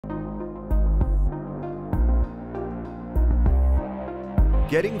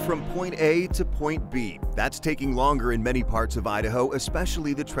Getting from point A to point B, that's taking longer in many parts of Idaho,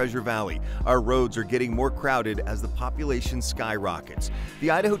 especially the Treasure Valley. Our roads are getting more crowded as the population skyrockets.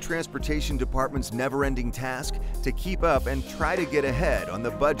 The Idaho Transportation Department's never-ending task to keep up and try to get ahead on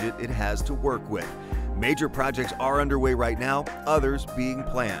the budget it has to work with. Major projects are underway right now, others being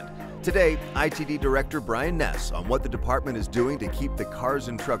planned. Today, ITD Director Brian Ness on what the department is doing to keep the cars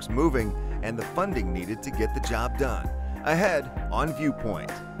and trucks moving and the funding needed to get the job done. Ahead on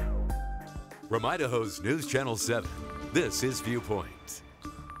Viewpoint. From Idaho's News Channel 7, this is Viewpoint.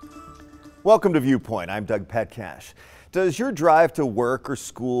 Welcome to Viewpoint. I'm Doug Petcash. Does your drive to work or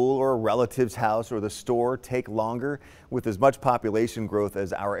school or a relative's house or the store take longer? With as much population growth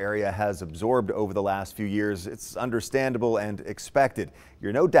as our area has absorbed over the last few years, it's understandable and expected.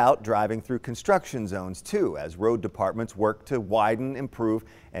 You're no doubt driving through construction zones too, as road departments work to widen, improve,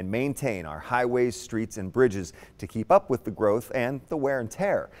 and maintain our highways, streets, and bridges to keep up with the growth and the wear and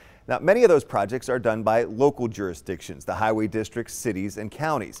tear. Now, many of those projects are done by local jurisdictions, the highway districts, cities, and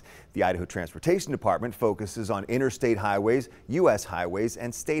counties. The Idaho Transportation Department focuses on interstate highways, U.S. highways,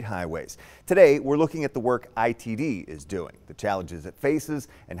 and state highways. Today, we're looking at the work ITD is doing, the challenges it faces,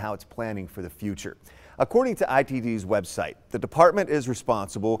 and how it's planning for the future. According to ITD's website, the department is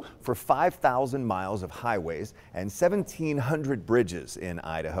responsible for 5,000 miles of highways and 1,700 bridges in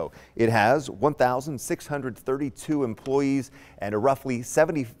Idaho. It has 1,632 employees and a roughly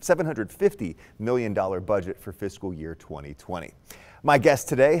 $750 million budget for fiscal year 2020. My guest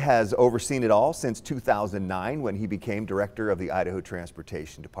today has overseen it all since 2009 when he became director of the Idaho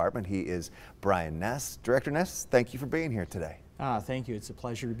Transportation Department. He is Brian Ness. Director Ness, thank you for being here today. Thank you. It's a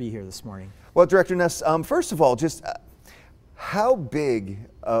pleasure to be here this morning. Well, Director Ness, first of all, just how big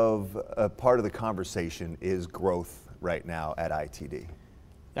of a part of the conversation is growth right now at ITD?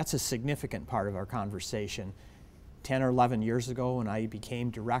 That's a significant part of our conversation. 10 or 11 years ago when I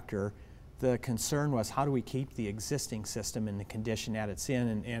became director, the concern was how do we keep the existing system in the condition that it's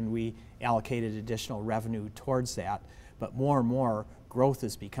in, and we allocated additional revenue towards that. But more and more, growth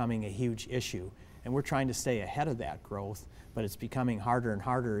is becoming a huge issue, and we're trying to stay ahead of that growth, but it's becoming harder and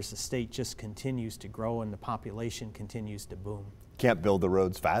harder as the state just continues to grow and the population continues to boom. Can't build the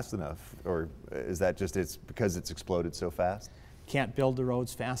roads fast enough, or is that just it's because it's exploded so fast? Can't build the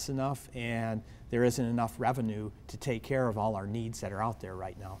roads fast enough, and there isn't enough revenue to take care of all our needs that are out there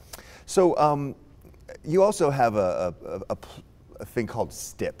right now. So you also have a thing called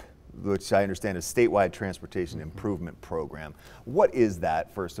STIP, which I understand is Statewide Transportation Improvement Program. What is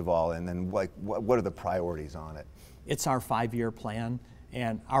that, first of all, and then what are the priorities on it? It's our 5-year plan,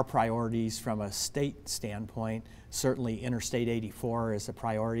 and our priorities from a state standpoint, certainly Interstate 84 is a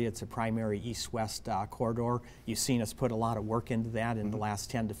priority. It's a primary east-west corridor. You've seen us put a lot of work into that in the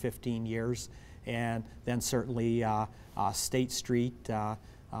last 10 to 15 years. And then certainly State Street,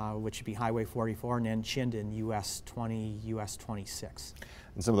 which would be Highway 44, and then Chinden, US 20, US 26.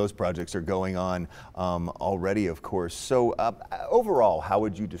 And some of those projects are going on already, of course. So overall, how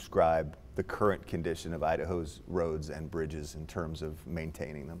would you describe the current condition of Idaho's roads and bridges in terms of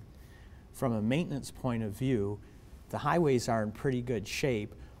maintaining them? From a maintenance point of view, the highways are in pretty good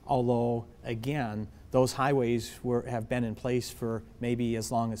shape, although again, those highways have been in place for maybe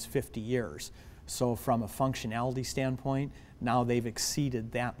as long as 50 years. So from a functionality standpoint, now they've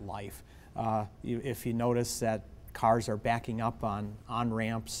exceeded that life. If you notice that cars are backing up on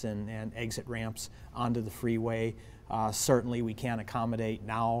ramps and exit ramps onto the freeway, certainly we can accommodate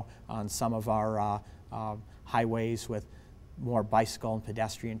now on some of our highways with more bicycle and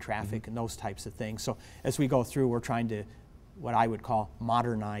pedestrian traffic and those types of things. So as we go through, we're trying to, what I would call,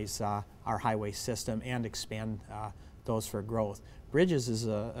 modernize our highway system and expand those for growth. Bridges is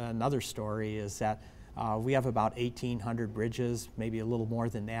another story, is that we have about 1,800 bridges, maybe a little more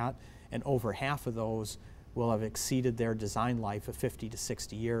than that, and over half of those will have exceeded their design life of 50 to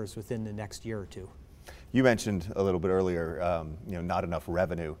 60 years within the next year or two. You mentioned a little bit earlier, not enough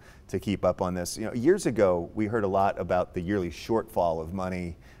revenue to keep up on this. Years ago, we heard a lot about the yearly shortfall of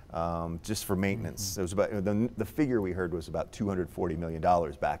money just for maintenance. It was about, the figure we heard was about $240 million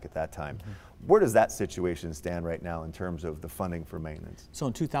back at that time. Where does that situation stand right now in terms of the funding for maintenance? So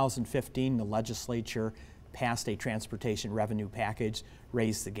in 2015, the legislature passed a transportation revenue package,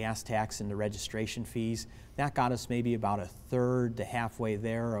 raised the gas tax and the registration fees. That got us maybe about a third to halfway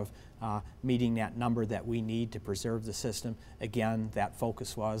there of meeting that number that we need to preserve the system. Again, that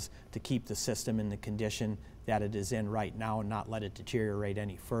focus was to keep the system in the condition that it is in right now and not let it deteriorate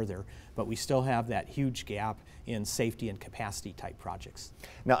any further. But we still have that huge gap in safety and capacity type projects.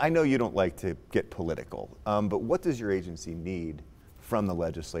 Now, I know you don't like to get political, but what does your agency need from the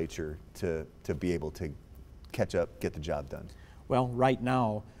legislature to be able to catch up, get the job done? Well, right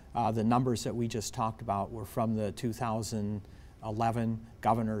now, the numbers that we just talked about were from the 2011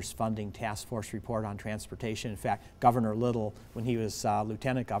 Governor's Funding Task Force Report on Transportation. In fact, Governor Little, when he was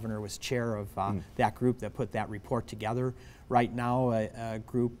Lieutenant Governor, was chair of that group that put that report together. Right now, a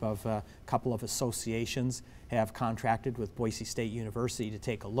group of a couple of associations have contracted with Boise State University to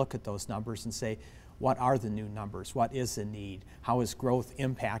take a look at those numbers and say, what are the new numbers? What is the need? How is growth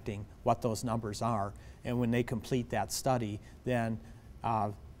impacting what those numbers are? And when they complete that study, then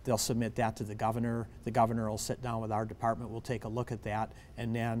they'll submit that to the governor. The governor will sit down with our department, we'll take a look at that,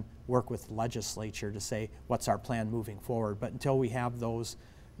 and then work with the legislature to say, what's our plan moving forward? But until we have those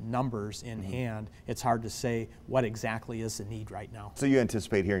numbers in hand, it's hard to say what exactly is the need right now. So you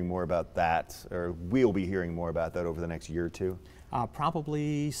anticipate hearing more about that, or we'll be hearing more about that over the next year or two?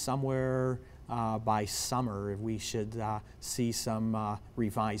 Probably somewhere by summer, we should see some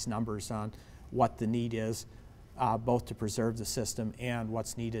revised numbers on what the need is, both to preserve the system and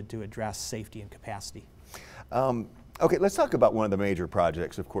what's needed to address safety and capacity. Okay, let's talk about one of the major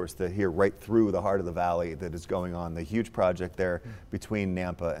projects, of course, here right through the heart of the valley that is going on, the huge project there between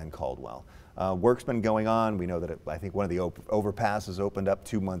Nampa and Caldwell. Work's been going on. We know that I think one of the overpasses opened up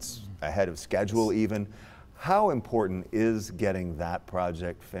 2 months ahead of schedule even. How important is getting that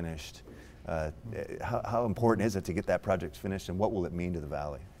project finished? How important is it to get that project finished, and what will it mean to the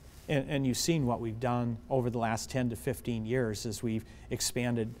valley? And you've seen what we've done over the last 10 to 15 years as we've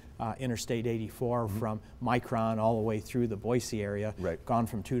expanded Interstate 84 from Micron all the way through the Boise area, gone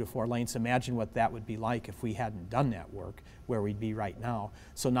from 2 to 4 lanes. Imagine what that would be like if we hadn't done that work, where we'd be right now.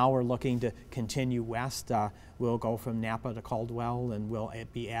 So now we're looking to continue west. We'll go from Napa to Caldwell, and we'll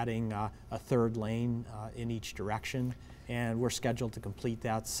be adding a 3rd lane in each direction. And we're scheduled to complete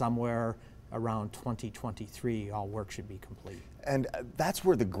that somewhere around 2023. All work should be complete. And that's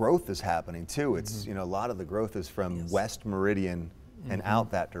where the growth is happening too. It's, you know, a lot of the growth is from West Meridian and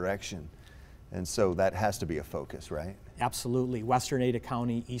out that direction. And so that has to be a focus, right? Absolutely. Western Ada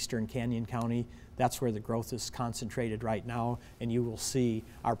County, Eastern Canyon County, that's where the growth is concentrated right now. And you will see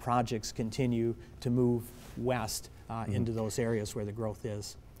our projects continue to move west into those areas where the growth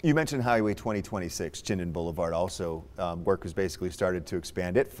is. You mentioned Highway 2026, Chinden Boulevard also. Work has basically started to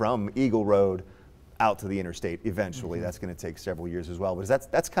expand it from Eagle Road out to the interstate eventually. That's going to take several years as well. But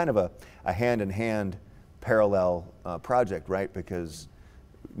that's kind of a hand-in-hand parallel project, right? Because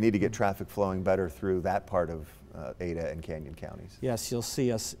we need to get traffic flowing better through that part of Ada and Canyon counties. Yes, you'll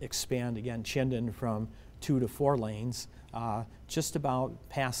see us expand again Chinden from 2 to 4 lanes, just about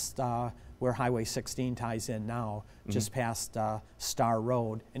past where Highway 16 ties in now, just past Star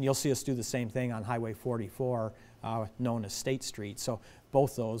Road. And you'll see us do the same thing on Highway 44, known as State Street. So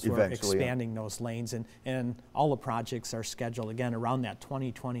both those, we're expanding those lanes, and all the projects are scheduled again around that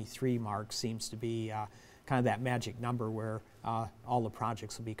 2023 mark. Seems to be kind of that magic number where all the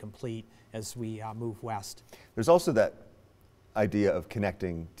projects will be complete as we move west. There's also that idea of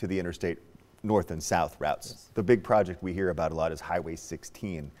connecting to the interstate north and south routes. The big project we hear about a lot is Highway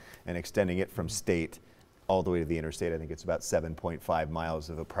 16 and extending it from state all the way to the interstate. I think it's about 7.5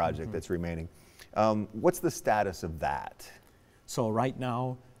 miles of a project that's remaining. What's the status of that? So right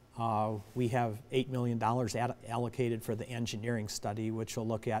now, we have $8 million allocated for the engineering study, which will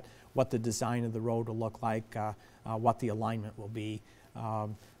look at what the design of the road will look like, what the alignment will be,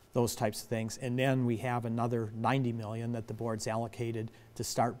 those types of things. And then we have another $90 million that the board's allocated to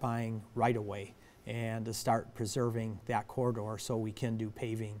start buying right-of-way and to start preserving that corridor so we can do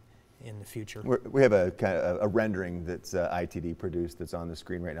paving in the future. We have a kind of a rendering that's ITD produced that's on the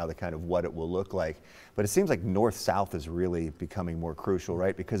screen right now, the kind of what it will look like. But it seems like north-south is really becoming more crucial,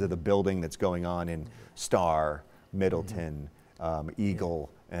 right? Because of the building that's going on in Star, Middleton, Eagle,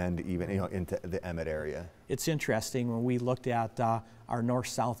 and even into the Emmett area. It's interesting when we looked at our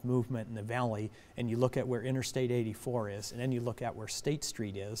north-south movement in the valley, and you look at where Interstate 84 is, and then you look at where State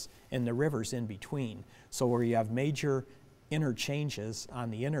Street is, and the rivers in between. So where you have major interchanges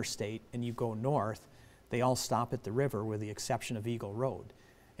on the interstate and you go north, they all stop at the river with the exception of Eagle Road.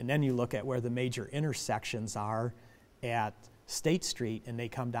 And then you look at where the major intersections are at State Street and they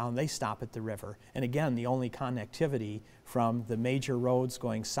come down, they stop at the river. And again, the only connectivity from the major roads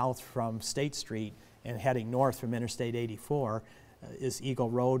going south from State Street and heading north from Interstate 84 is Eagle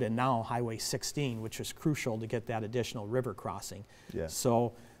Road and now Highway 16, which is crucial to get that additional river crossing.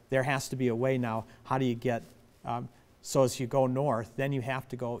 So there has to be a way now. How do you get so as you go north, then you have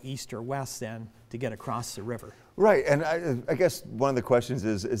to go east or west then to get across the river. Right, and I guess one of the questions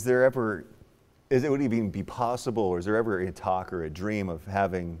is it would even be possible, or is there ever a talk or a dream of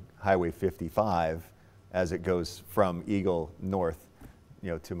having Highway 55 as it goes from Eagle north,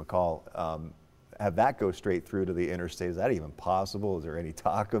 to McCall, have that go straight through to the interstate. Is that even possible? Is there any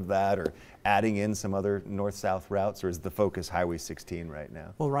talk of that, or adding in some other north-south routes, or is the focus Highway 16 right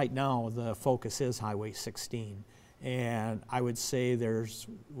now? Well, right now the focus is Highway 16, and I would say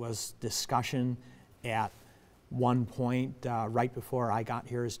was discussion at one point right before I got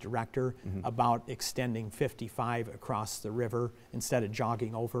here as director about extending 55 across the river instead of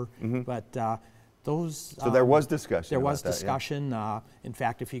jogging over, but those. So there was discussion. There was about discussion. That, yeah. In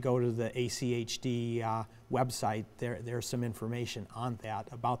fact, if you go to the ACHD website, there's some information on that,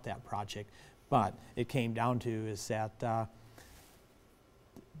 about that project. But it came down to is that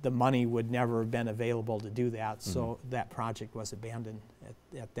the money would never have been available to do that, so that project was abandoned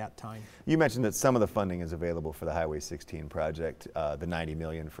at that time. You mentioned that some of the funding is available for the Highway 16 project, the $90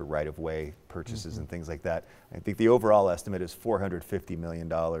 million for right-of-way purchases and things like that. I think the overall estimate is $450 million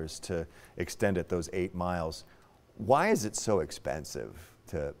to extend it those 8 miles. Why is it so expensive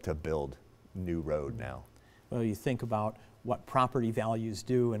to build new road now? Well, you think about what property values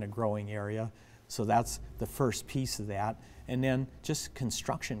do in a growing area, so that's the first piece of that. And then just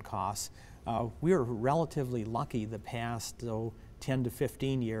construction costs. We were relatively lucky the past 10 to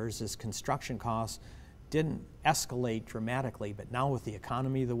 15 years as construction costs didn't escalate dramatically, but now with the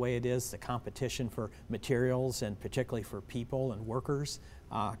economy the way it is, the competition for materials and particularly for people and workers,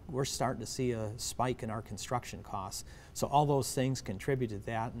 we're starting to see a spike in our construction costs. So all those things contribute to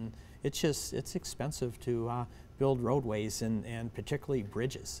that, and it's expensive to build roadways and particularly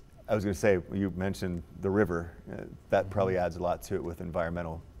bridges. I was going to say, you mentioned the river. That probably adds a lot to it with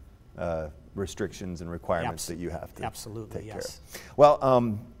environmental restrictions and requirements that you have to take care of.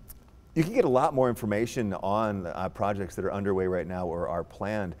 Well, you can get a lot more information on projects that are underway right now or are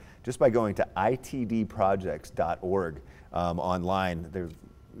planned just by going to itdprojects.org online. There's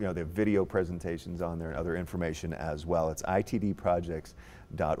they have video presentations on there and other information as well. It's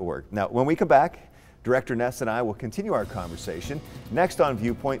itdprojects.org. Now, when we come back, Director Ness and I will continue our conversation. Next on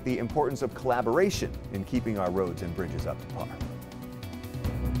Viewpoint, the importance of collaboration in keeping our roads and bridges up to par.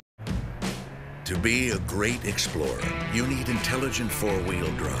 To be a great explorer, you need intelligent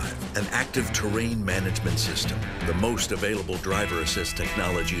four-wheel drive, an active terrain management system, the most available driver assist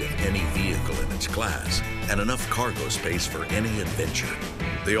technology of any vehicle in its class, and enough cargo space for any adventure.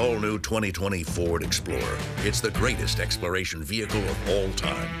 The all-new 2020 Ford Explorer. It's the greatest exploration vehicle of all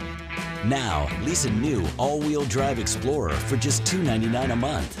time. Now, lease a new all-wheel drive Explorer for just $299 a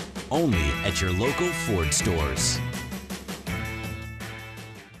month, only at your local Ford stores.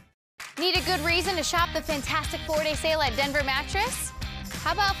 Need a good reason to shop the fantastic 4-day sale at Denver Mattress?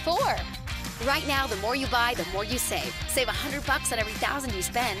 How about 4? Right now, the more you buy, the more you save. Save $100 on every $1,000 you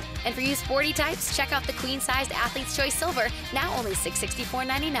spend. And for you sporty types, check out the queen-sized Athlete's Choice Silver, now only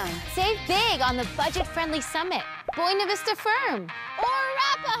 $664.99. Save big on the budget-friendly Summit, Buena Vista Firm,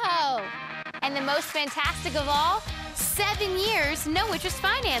 or Arapahoe. And the most fantastic of all, 7 years, no interest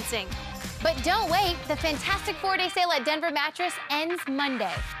financing. But don't wait, the fantastic 4-day sale at Denver Mattress ends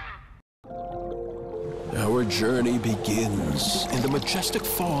Monday. Our journey begins in the majestic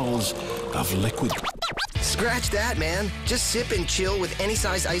falls of liquid. Scratch that, man. Just sip and chill with any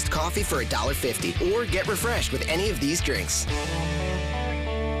size iced coffee for $1.50, or get refreshed with any of these drinks.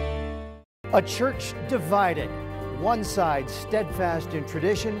 A church divided. One side steadfast in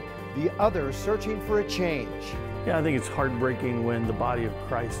tradition, the other searching for a change. Yeah, I think it's heartbreaking when the body of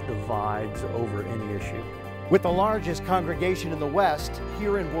Christ divides over any issue. With the largest congregation in the West,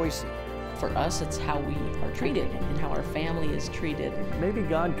 here in Boise. For us, it's how we are treated and how our family is treated. Maybe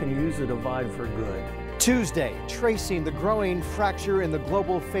God can use the divide for good. Tuesday, tracing the growing fracture in the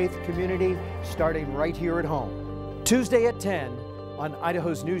global faith community, starting right here at home. Tuesday at 10 on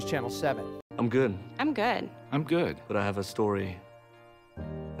Idaho's News Channel 7. I'm good. I'm good. I'm good. But I have a story,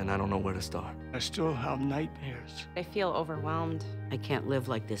 and I don't know where to start. I still have nightmares. I feel overwhelmed. I can't live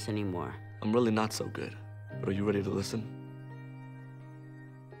like this anymore. I'm really not so good. But are you ready to listen?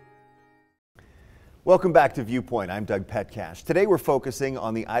 Welcome back to Viewpoint. I'm Doug Petcash. Today we're focusing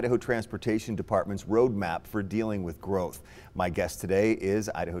on the Idaho Transportation Department's roadmap for dealing with growth. My guest today is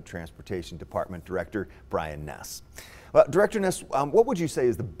Idaho Transportation Department Director Brian Ness. Well, Director Ness, what would you say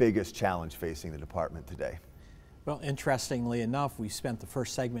is the biggest challenge facing the department today? Well, interestingly enough, we spent the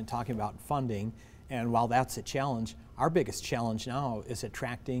first segment talking about funding, and while that's a challenge, our biggest challenge now is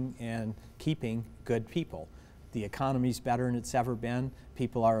attracting and keeping good people. The economy's better than it's ever been.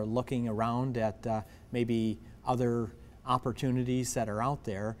 People are looking around at maybe other opportunities that are out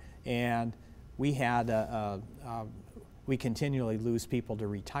there, and we had we continually lose people to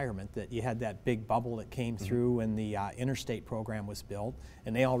retirement. That you had that big bubble that came through when the interstate program was built,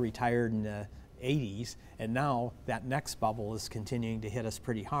 and they all retired in the 80s, and now that next bubble is continuing to hit us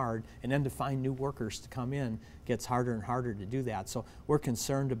pretty hard, and then to find new workers to come in gets harder and harder to do that. So we're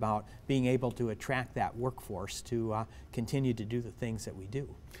concerned about being able to attract that workforce to continue to do the things that we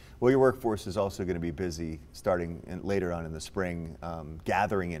do. Well, your workforce is also going to be busy starting later on in the spring,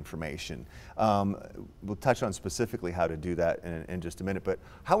 gathering information. We'll touch on specifically how to do that in just a minute, but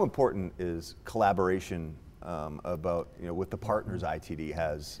how important is collaboration about, with the partners ITD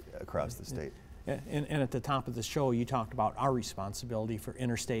has across the state? And at the top of the show, you talked about our responsibility for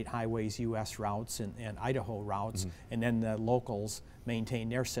interstate highways, U.S. routes, and Idaho routes, and then the locals maintain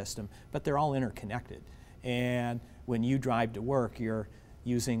their system, but they're all interconnected. And when you drive to work, you're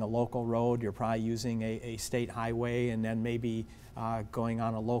using a local road, you're probably using a state highway, and then maybe going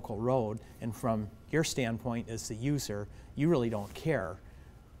on a local road. And from your standpoint as the user, you really don't care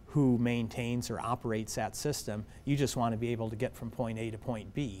who maintains or operates that system. You just want to be able to get from point A to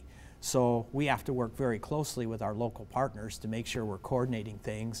point B. So we have to work very closely with our local partners to make sure we're coordinating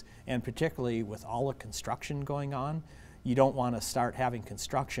things, and particularly with all the construction going on, you don't want to start having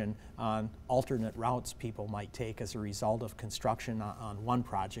construction on alternate routes people might take as a result of construction on one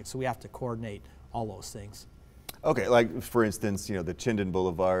project. So we have to coordinate all those things. Okay, like for instance, the Chinden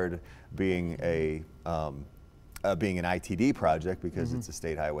Boulevard being an ITD project because it's a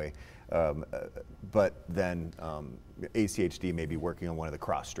state highway, but then ACHD may be working on one of the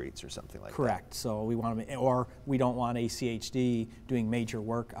cross streets or something like that. Correct. So we want to, or we don't want ACHD doing major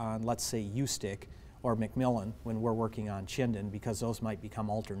work on, let's say, Ustick or McMillan when we're working on Chinden, because those might become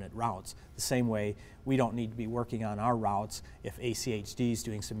alternate routes. The same way, we don't need to be working on our routes if ACHD is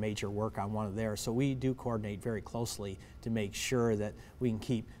doing some major work on one of theirs. So we do coordinate very closely to make sure that we can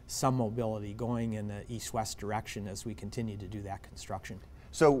keep some mobility going in the east-west direction as we continue to do that construction.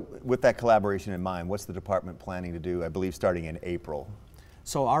 So with that collaboration in mind, what's the department planning to do, I believe, starting in April?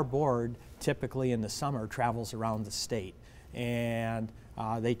 So our board typically in the summer travels around the state, and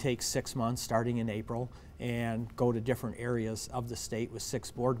they take 6 months starting in April and go to different areas of the state with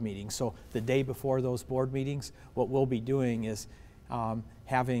 6 board meetings. So the day before those board meetings, what we'll be doing is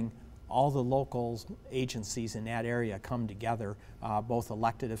having all the local agencies in that area come together, both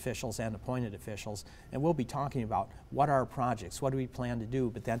elected officials and appointed officials, and we'll be talking about what are our projects, what do we plan to do,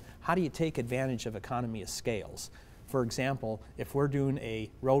 but then how do you take advantage of economy of scales? For example, if we're doing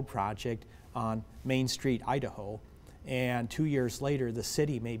a road project on Main Street, Idaho, and 2 years later the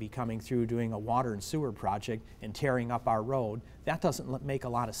city may be coming through doing a water and sewer project and tearing up our road, that doesn't make a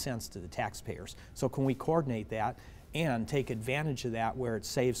lot of sense to the taxpayers. So can we coordinate that and take advantage of that where it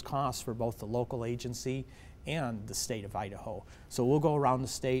saves costs for both the local agency and the state of Idaho? So we'll go around the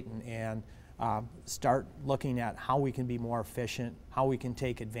state and start looking at how we can be more efficient, how we can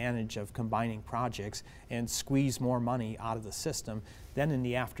take advantage of combining projects and squeeze more money out of the system. Then in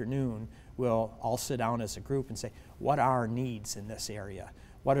the afternoon, we'll all sit down as a group and say, what are our needs in this area?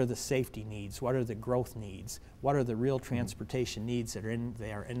 What are the safety needs? What are the growth needs? What are the real transportation needs that are in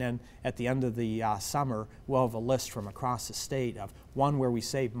there? And then at the end of the summer, we'll have a list from across the state of, 1, where we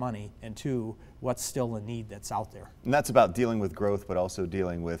save money, and 2, what's still a need that's out there. And that's about dealing with growth, but also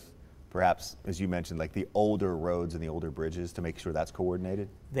dealing with, perhaps, as you mentioned, like the older roads and the older bridges, to make sure that's coordinated?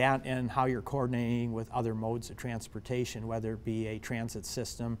 That, and how you're coordinating with other modes of transportation, whether it be a transit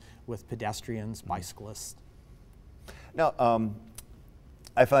system with pedestrians, bicyclists. Now,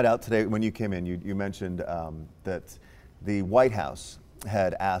 I found out today when you came in, you mentioned that the White House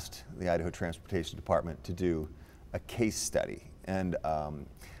had asked the Idaho Transportation Department to do a case study. And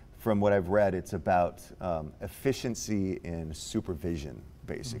from what I've read, it's about efficiency in supervision,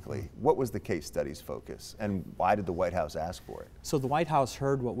 basically. What was the case study's focus, and why did the White House ask for it? So the White House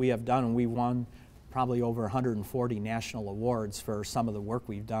heard what we have done, and we won probably over 140 national awards for some of the work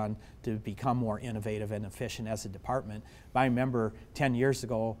we've done to become more innovative and efficient as a department. But I remember 10 years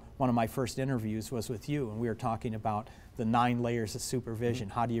ago, one of my first interviews was with you, and we were talking about the 9 layers of supervision.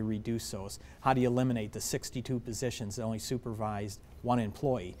 How do you reduce those? How do you eliminate the 62 positions that only supervised 1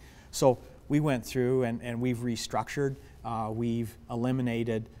 employee? So we went through and we've restructured. We've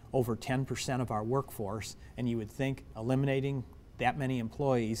eliminated over 10% of our workforce, and you would think eliminating that many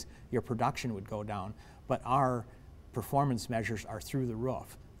employees, your production would go down. But our performance measures are through the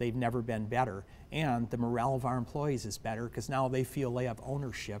roof. They've never been better. And the morale of our employees is better because now they feel they have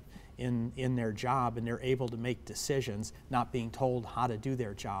ownership in their job, and they're able to make decisions, not being told how to do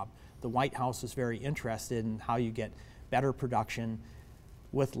their job. The White House is very interested in how you get better production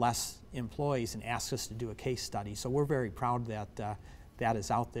with less employees, and asks us to do a case study. So we're very proud that that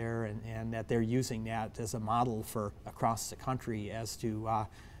is out there, and that they're using that as a model for across the country as to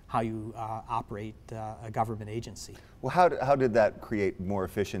how you operate a government agency. Well, how did that create more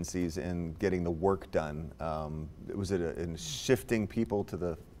efficiencies in getting the work done? Was it in shifting people to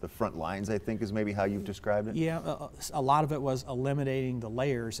the front lines, I think is maybe how you've described it? Yeah, a lot of it was eliminating the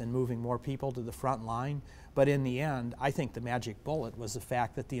layers and moving more people to the front line. But in the end, I think the magic bullet was the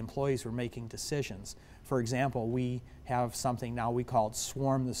fact that the employees were making decisions. For example, we have something now we call it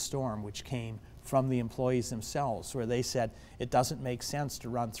Swarm the Storm, which came from the employees themselves, where they said it doesn't make sense to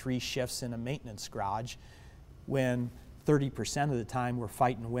run 3 shifts in a maintenance garage when 30% of the time we're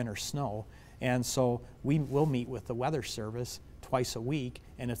fighting wind or snow. And so we will meet with the Weather Service twice a week,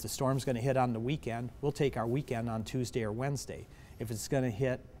 and if the storm's going to hit on the weekend, we'll take our weekend on Tuesday or Wednesday. If it's going to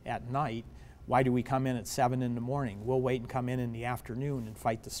hit at night, why do we come in at 7 in the morning? We'll wait and come in the afternoon and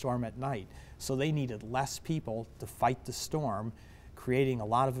fight the storm at night. So they needed less people to fight the storm, creating a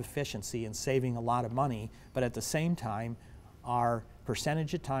lot of efficiency and saving a lot of money, but at the same time, our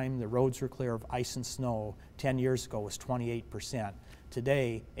percentage of time the roads were clear of ice and snow 10 years ago was 28%.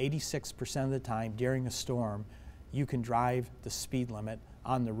 Today, 86% of the time during a storm, you can drive the speed limit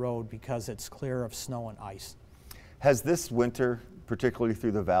on the road because it's clear of snow and ice. Has this winter, particularly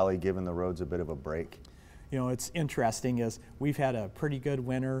through the valley, given the roads a bit of a break? You know, it's interesting is we've had a pretty good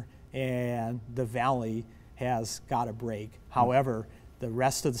winter and the valley has got a break. However, the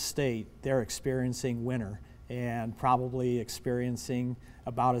rest of the state, they're experiencing winter and probably experiencing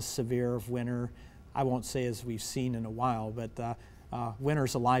about as severe of winter, I won't say as we've seen in a while, but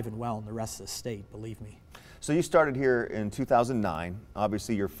winter's alive and well in the rest of the state, believe me. So you started here in 2009.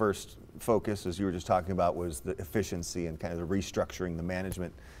 Obviously your first focus, as you were just talking about, was the efficiency and kind of the restructuring, the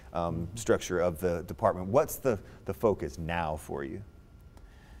management structure of the department. What's the focus now for you?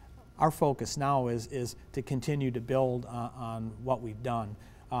 Our focus now is to continue to build on what we've done.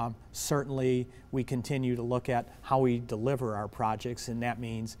 Certainly we continue to look at how we deliver our projects, and that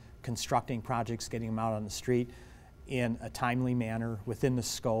means constructing projects, getting them out on the street in a timely manner, within the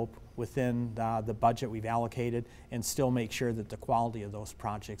scope, within the budget we've allocated, and still make sure that the quality of those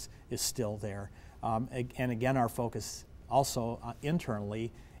projects is still there. And again, our focus also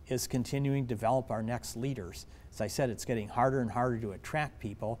internally is continuing to develop our next leaders. As I said, it's getting harder and harder to attract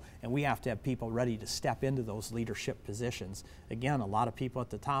people, and we have to have people ready to step into those leadership positions. Again, a lot of people at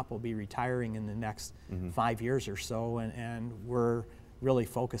the top will be retiring in the next 5 years or so, and we're really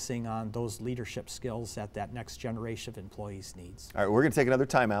focusing on those leadership skills that that next generation of employees needs. All right, we're going to take another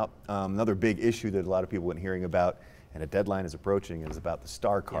time out. Another big issue that a lot of people have been hearing about, and a deadline is approaching, is about the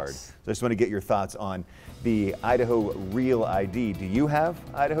STAR card. Yes. So I just want to get your thoughts on the Idaho Real ID. Do you have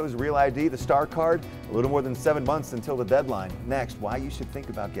Idaho's Real ID, the STAR card? A little more than 7 months until the deadline. Next, why you should think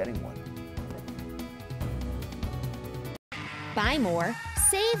about getting one. Buy more,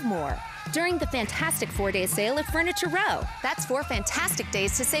 save more during the fantastic 4-day sale at Furniture Row. That's 4 fantastic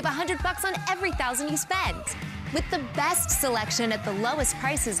days to save $100 on every $1,000 you spend. With the best selection at the lowest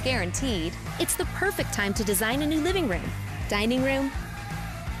prices guaranteed, It's the perfect time to design a new living room, dining room,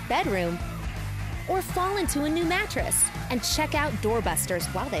 bedroom, or fall into a new mattress. And check out doorbusters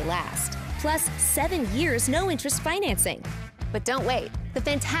while they last. Plus 7 years no-interest financing. But don't wait. The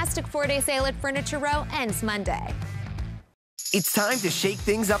fantastic 4-day sale at Furniture Row ends Monday. It's time to shake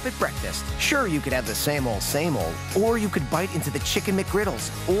things up at breakfast. Sure, you could have the same old, or you could bite into the Chicken McGriddles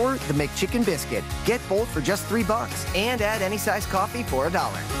or the McChicken Biscuit. Get both for just $3 and add any size coffee for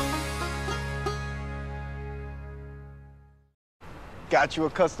 $1. Got you a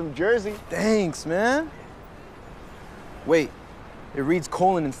custom jersey. Thanks, man. Wait, it reads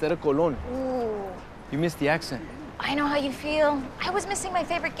colon instead of colon. Ooh. You missed the accent. I know how you feel. I was missing my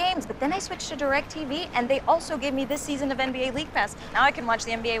favorite games, but then I switched to DirecTV, and they also gave me this season of NBA League Pass. Now I can watch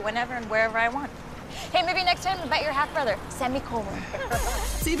the NBA whenever and wherever I want. Hey, maybe next time about your half-brother. Semicolon.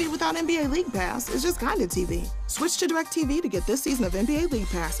 TV without NBA League Pass is just kind of TV. Switch to DirecTV to get this season of NBA League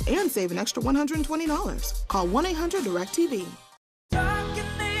Pass and save an extra $120. Call 1-800-DirecTV.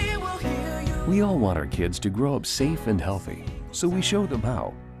 We all want our kids to grow up safe and healthy, so we show them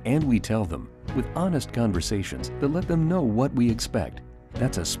how, and we tell them with honest conversations that let them know what we expect.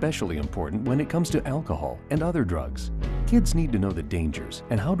 That's especially important when it comes to alcohol and other drugs. Kids need to know the dangers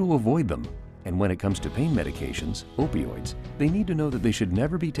and how to avoid them. And when it comes to pain medications, opioids, they need to know that they should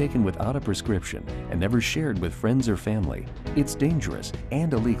never be taken without a prescription and never shared with friends or family. It's dangerous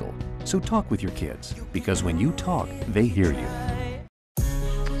and illegal. So talk with your kids, because when you talk, they hear you.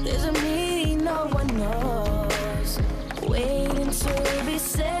 There's a me no one knows, waiting to be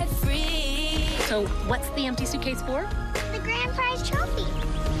set free. So what's the empty suitcase for? The grand prize trophy.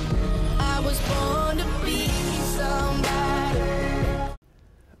 I was born to be somebody.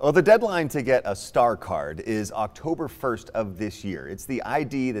 Well, the deadline to get a STAR card is October 1st of this year. It's the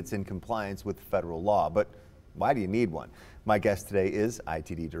ID that's in compliance with federal law, but why do you need one? My guest today is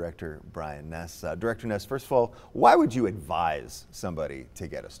ITD Director Brian Ness. Director Ness, first of all, why would you advise somebody to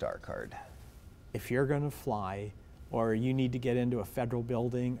get a STAR card? If you're going to fly, or you need to get into a federal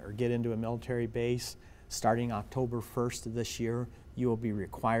building or get into a military base, starting October 1st of this year, you will be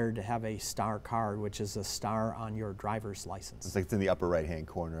required to have a STAR card, which is a star on your driver's license. It's like it's in the upper right-hand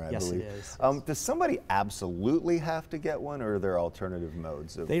corner, I believe. Yes, it is. Does somebody absolutely have to get one, or are there alternative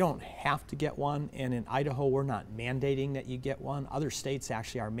modes? They don't have to get one, and in Idaho, we're not mandating that you get one. Other states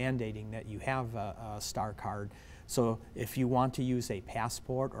actually are mandating that you have a STAR card. So if you want to use a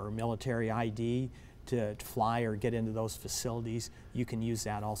passport or a military ID to fly or get into those facilities, you can use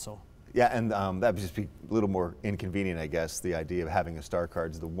that also. Yeah, and that would just be a little more inconvenient, I guess. The idea of having a STAR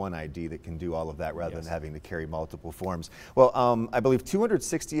card is the one ID that can do all of that rather than having to carry multiple forms. Well, I believe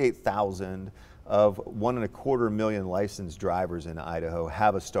 268,000 of 1.25 million licensed drivers in Idaho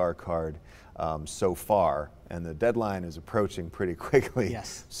have a STAR card so far, and the deadline is approaching pretty quickly.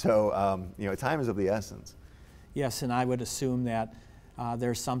 Yes. So, you know, time is of the essence. Yes, and I would assume that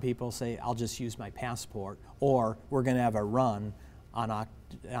there's some people say, I'll just use my passport, or we're going to have a run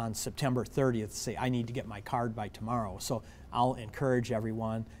on September 30th, say I need to get my card by tomorrow. So I'll encourage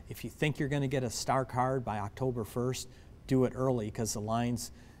everyone, if you think you're going to get a STAR card by October 1st, do it early, because the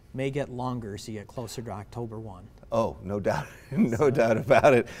lines may get longer as you get closer to October 1. Oh, no doubt, no doubt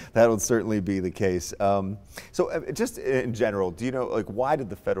about it. That'll certainly be the case. So just in general, do you know, like, why did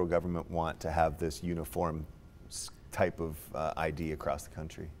the federal government want to have this uniform type of ID across the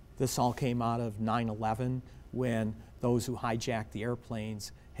country? This all came out of 9/11, when those who hijacked the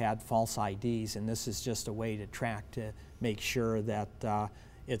airplanes had false IDs, and this is just a way to track, to make sure that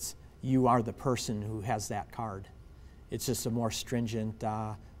you are the person who has that card. It's just a more stringent,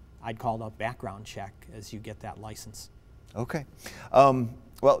 I'd call it a background check as you get that license. Okay.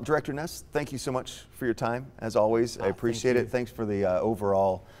 Well, Director Ness, thank you so much for your time, as always. I appreciate it. Thanks for the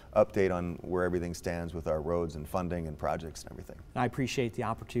overall update on where everything stands with our roads and funding and projects and everything. I appreciate the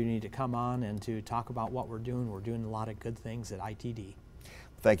opportunity to come on and to talk about what we're doing. We're doing a lot of good things at ITD.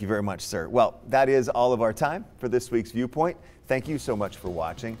 Thank you very much, sir. Well, that is all of our time for this week's Viewpoint. Thank you so much for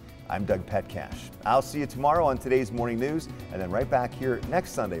watching. I'm Doug Petcash. I'll see you tomorrow on today's Morning News, and then right back here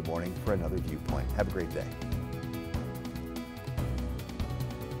next Sunday morning for another Viewpoint. Have a great day.